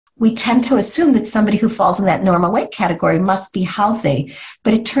we tend to assume that somebody who falls in that normal weight category must be healthy.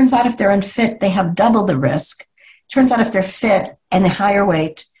 But it turns out if they're unfit, they have double the risk. Turns out if they're fit and higher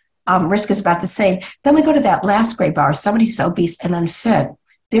weight, risk is about the same. Then we go to that last gray bar, somebody who's obese and unfit.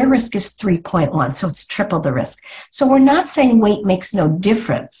 Their risk is 3.1, so it's triple the risk. So we're not saying weight makes no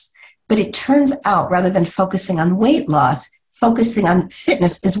difference, but it turns out rather than focusing on weight loss, focusing on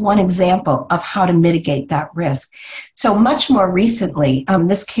fitness is one example of how to mitigate that risk. So much more recently,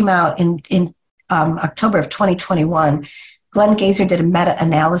 this came out in October of 2021, Glenn Gazer did a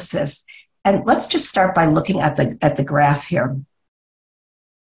meta-analysis. And let's just start by looking at the graph here.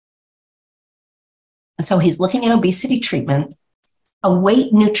 So he's looking at obesity treatment, a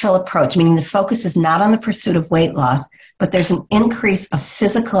weight neutral approach, meaning the focus is not on the pursuit of weight loss, but there's an increase of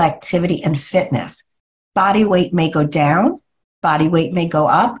physical activity and fitness. Body weight may go down, body weight may go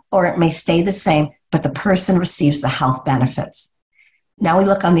up, or it may stay the same, but the person receives the health benefits. Now we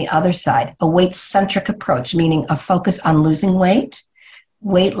look on the other side, a weight-centric approach, meaning a focus on losing weight,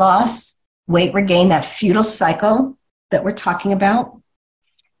 weight loss, weight regain, that futile cycle that we're talking about.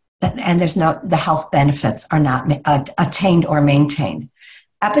 And the health benefits are not attained or maintained.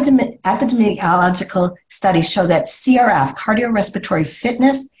 Epidemiological studies show that CRF, cardiorespiratory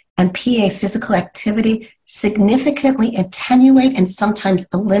fitness, and PA, physical activity, significantly attenuate and sometimes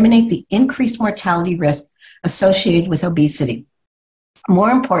eliminate the increased mortality risk associated with obesity.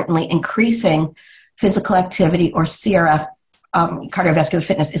 More importantly, increasing physical activity or CRF, cardiovascular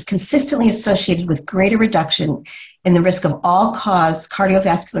fitness, is consistently associated with greater reduction in the risk of all-cause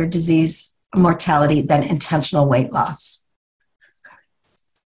cardiovascular disease mortality than intentional weight loss.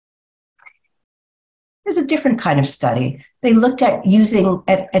 Here's a different kind of study. They looked at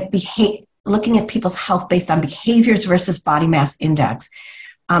looking at people's health based on behaviors versus body mass index.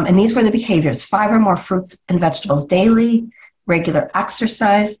 And these were the behaviors: 5 or more fruits and vegetables daily, regular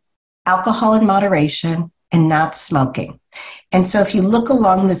exercise, alcohol in moderation, and not smoking. And so if you look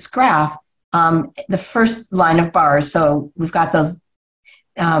along this graph, the first line of bars, so we've got those,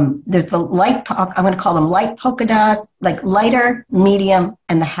 there's the light, I'm going to call them light polka dot, like lighter, medium,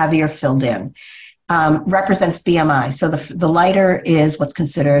 and the heavier filled in, represents BMI. So the lighter is what's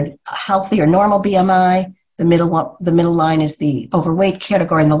considered healthy or normal BMI. The middle line is the overweight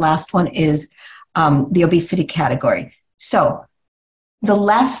category, and the last one is the obesity category. So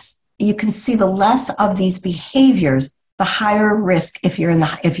you can see the less of these behaviors, the higher risk if you're in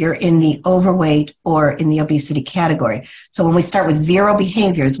the overweight or in the obesity category. So when we start with 0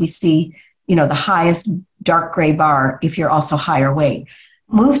 behaviors, we see, the highest dark gray bar if you're also higher weight.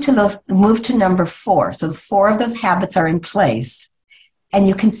 Move to number 4. So the 4 of those habits are in place, and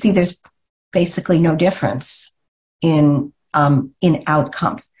you can see there's basically no difference in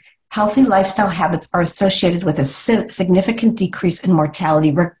outcomes. Healthy lifestyle habits are associated with a significant decrease in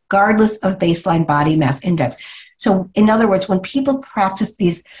mortality, regardless of baseline body mass index. So in other words, when people practice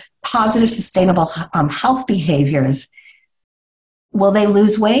these positive, sustainable health behaviors, will they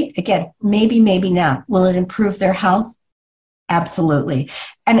lose weight? Again, maybe, maybe not. Will it improve their health? Absolutely.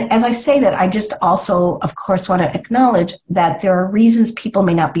 And as I say that, I just also, of course, want to acknowledge that there are reasons people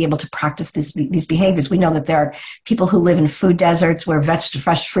may not be able to practice these behaviors. We know that there are people who live in food deserts where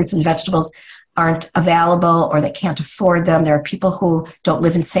fresh fruits and vegetables aren't available or they can't afford them. There are people who don't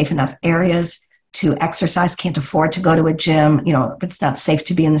live in safe enough areas to exercise, can't afford to go to a gym, it's not safe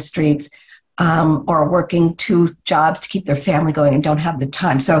to be in the streets, or working 2 jobs to keep their family going and don't have the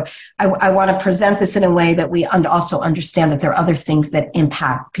time. So I want to present this in a way that we also understand that there are other things that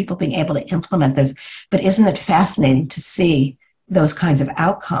impact people being able to implement this. But isn't it fascinating to see those kinds of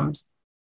outcomes?